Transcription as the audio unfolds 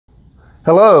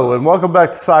Hello and welcome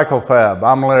back to CycleFab.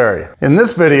 I'm Larry. In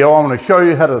this video, I'm going to show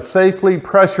you how to safely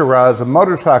pressurize a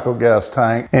motorcycle gas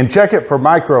tank and check it for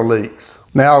micro leaks.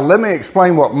 Now, let me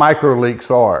explain what micro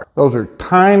leaks are. Those are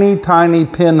tiny, tiny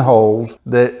pinholes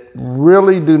that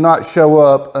really do not show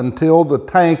up until the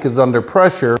tank is under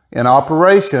pressure in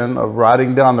operation of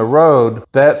riding down the road.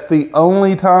 That's the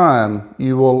only time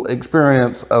you will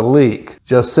experience a leak.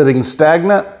 Just sitting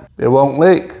stagnant, it won't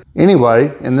leak.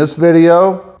 Anyway, in this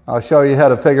video, I'll show you how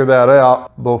to figure that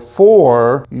out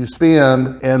before you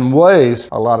spend and waste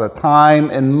a lot of time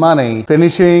and money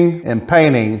finishing and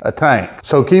painting a tank.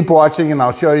 So keep watching and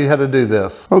I'll show you how to do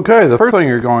this. Okay, the first thing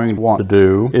you're going to want to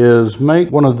do is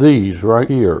make one of these right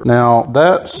here. Now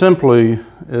that simply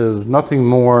is nothing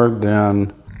more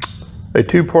than a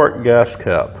 2-part gas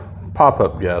cap,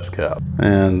 pop-up gas cap.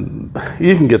 And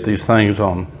you can get these things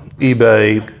on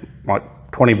eBay,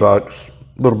 like 20 bucks,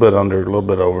 a little bit under, a little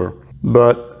bit over.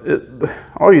 But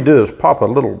all you do is pop a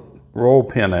little roll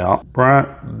pin out right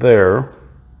there,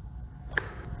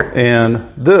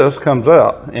 and this comes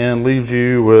out and leaves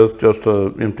you with just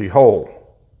an empty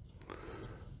hole.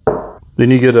 Then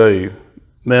you get a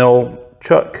male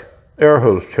chuck, air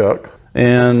hose chuck,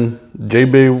 and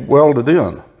JB welded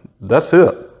in. That's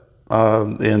it.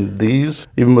 And these,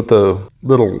 even with the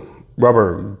little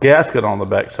rubber gasket on the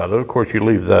back side of course you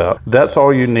leave that. That's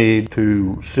all you need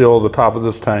to seal the top of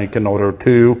this tank in order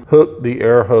to hook the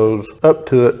air hose up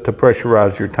to it to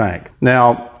pressurize your tank.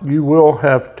 Now you will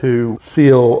have to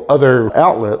seal other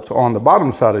outlets on the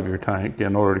bottom side of your tank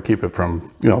in order to keep it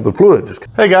from, the fluid.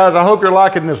 Hey guys, I hope you're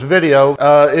liking this video.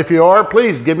 If you are,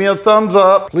 please give me a thumbs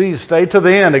up. Please stay to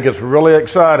the end, it gets really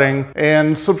exciting,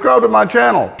 and subscribe to my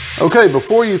channel. Okay,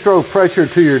 before you throw pressure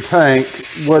to your tank,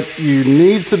 what you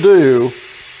need to do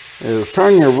is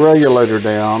turn your regulator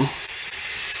down.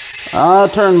 I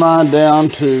turn mine down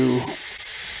to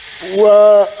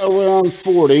around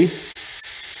 40.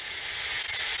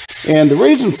 And the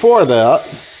reason for that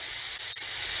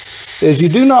is you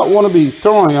do not want to be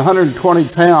throwing 120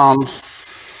 pounds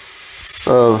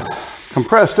of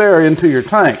compressed air into your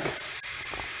tank.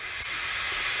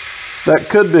 That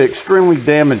could be extremely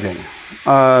damaging.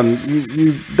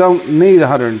 You don't need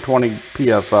 120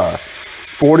 PSI.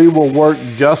 40 will work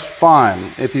just fine.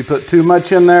 If you put too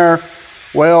much in there,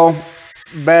 well,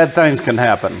 bad things can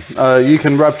happen. You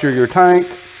can rupture your tank,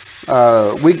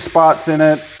 weak spots in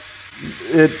it.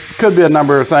 It could be a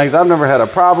number of things. I've never had a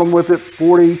problem with it.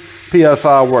 40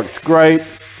 PSI works great.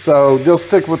 So just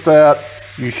stick with that.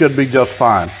 You should be just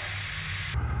fine.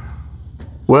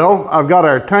 Well, I've got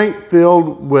our tank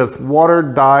filled with water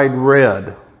dyed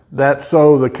red. That's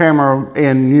so the camera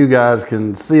and you guys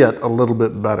can see it a little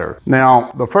bit better. Now,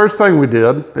 the first thing we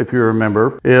did, if you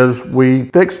remember, is we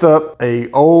fixed up an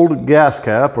old gas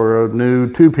cap or a new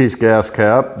 2-piece gas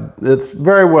cap. It's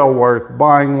very well worth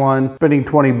buying one, spending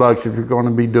 20 bucks if you're going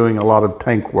to be doing a lot of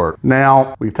tank work.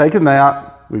 Now, we've taken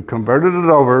that, we've converted it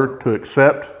over to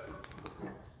accept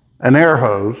an air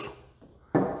hose.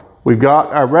 We've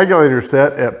got our regulator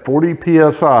set at 40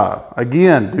 PSI.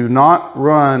 Again, do not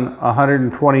run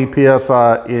 120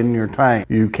 PSI in your tank.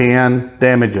 You can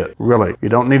damage it, really. You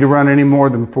don't need to run any more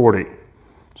than 40.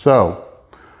 So,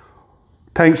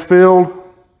 tank's filled,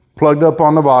 plugged up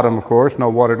on the bottom, of course, no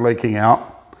water leaking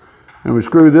out. And we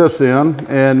screw this in,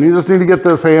 and you just need to get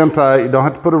this hand tight. You don't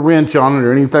have to put a wrench on it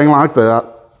or anything like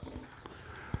that.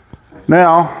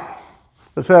 Now,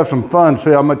 let's have some fun,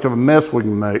 see how much of a mess we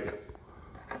can make.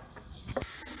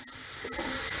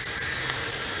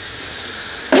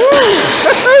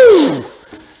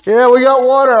 Yeah, we got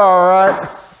water, all right.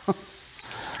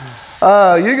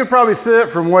 You could probably see it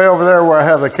from way over there where I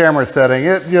have the camera setting.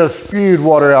 It just spewed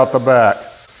water out the back.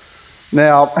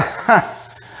 Now,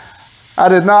 I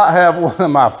did not have one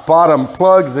of my bottom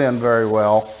plugs in very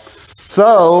well,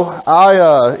 so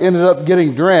I ended up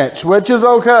getting drenched, which is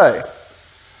okay.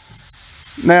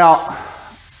 Now,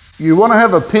 you want to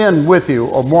have a pen with you,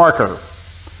 a marker,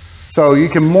 so you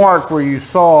can mark where you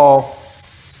saw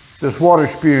this water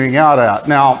spewing out at.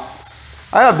 Now,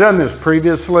 I have done this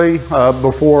previously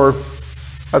before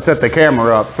I set the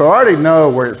camera up, so I already know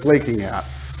where it's leaking at.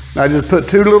 I just put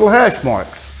 2 little hash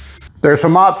marks. There's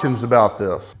some options about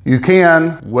this. You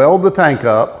can weld the tank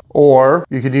up, or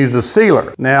you can use a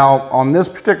sealer. Now, on this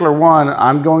particular one,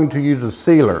 I'm going to use a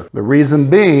sealer. The reason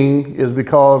being is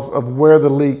because of where the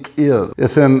leak is.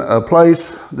 It's in a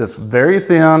place that's very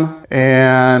thin,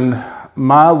 and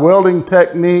my welding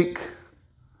technique,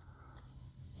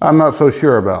 I'm not so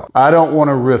sure about. I don't want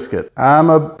to risk it.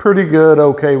 I'm a pretty good,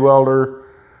 okay welder,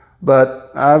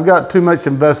 but I've got too much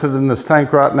invested in this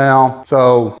tank right now,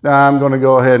 so I'm going to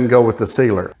go ahead and go with the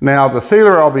sealer. Now, the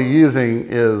sealer I'll be using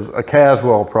is a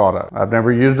Caswell product. I've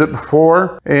never used it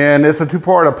before, and it's a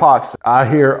 2-part epoxy. I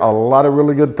hear a lot of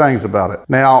really good things about it.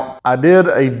 Now, I did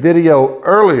a video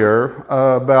earlier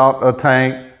about a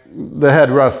tank that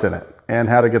had rust in it and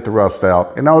how to get the rust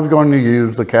out, and I was going to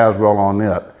use the Caswell on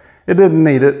it. It didn't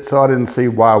need it, so I didn't see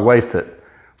why waste it.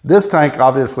 This tank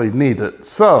obviously needs it,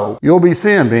 so you'll be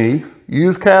seeing me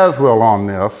use Caswell on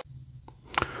this.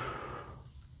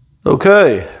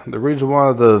 Okay, the reason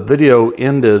why the video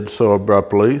ended so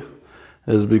abruptly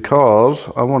is because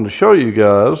I wanted to show you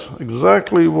guys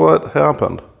exactly what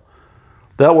happened.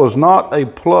 That was not a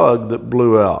plug that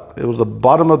blew out. It was the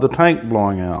bottom of the tank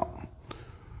blowing out.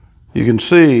 You can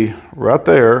see right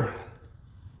there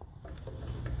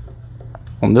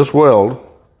on this weld,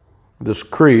 this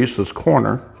crease, this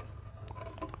corner,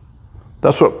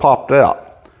 that's what popped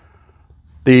out.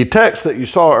 The text that you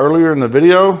saw earlier in the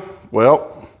video,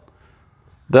 well,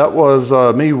 that was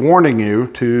me warning you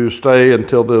to stay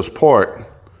until this part.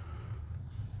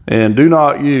 And do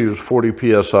not use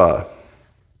 40 PSI.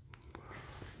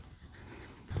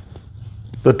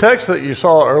 The text that you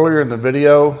saw earlier in the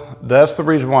video, that's the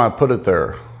reason why I put it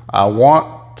there. I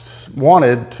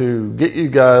wanted to get you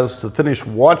guys to finish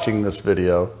watching this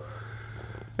video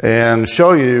and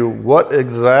show you what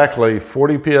exactly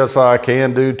 40 PSI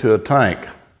can do to a tank.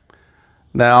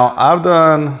 Now, I've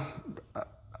done,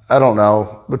 I don't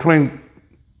know, between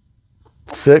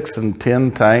 6 and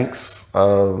 10 tanks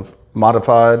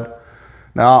modified.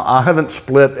 Now, I haven't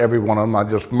split every one of them. I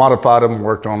just modified them,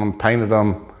 worked on them, painted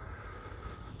them,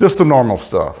 just the normal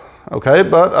stuff, okay?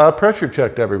 But I pressure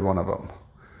checked every one of them.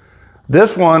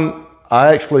 This one,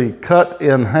 I actually cut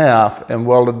in half and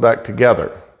welded back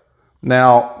together.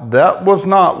 Now, that was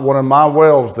not one of my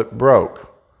welds that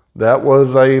broke. That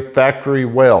was a factory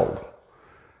weld.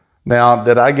 Now,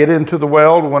 did I get into the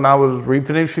weld when I was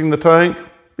refinishing the tank?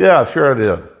 Yeah, sure I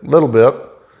did. A little bit.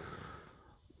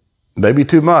 Maybe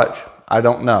too much. I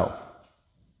don't know.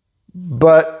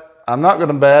 But I'm not going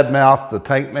to badmouth the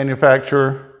tank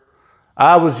manufacturer.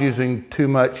 I was using too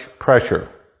much pressure.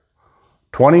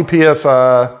 20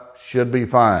 PSI should be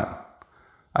fine.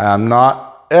 I'm not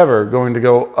ever going to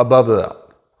go above that.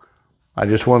 I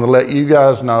just want to let you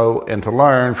guys know and to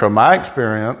learn from my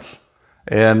experience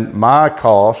and my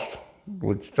cost,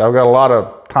 which I've got a lot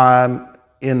of time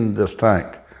in this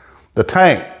tank. The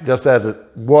tank, just as it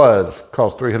was,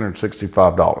 cost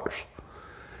 $365.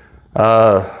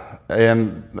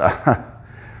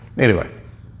 Anyway,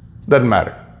 doesn't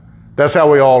matter. That's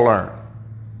how we all learn.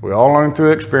 We all learn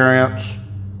through experience,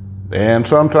 and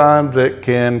sometimes it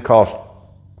can cost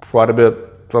quite a bit,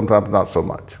 sometimes not so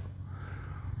much.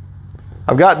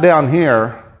 I've got down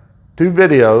here 2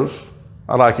 videos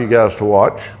I'd like you guys to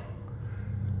watch,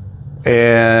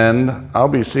 and I'll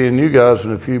be seeing you guys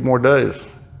in a few more days.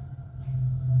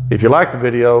 If you like the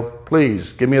video,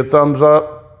 please give me a thumbs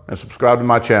up and subscribe to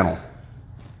my channel.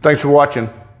 Thanks for watching.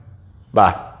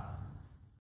 Bye.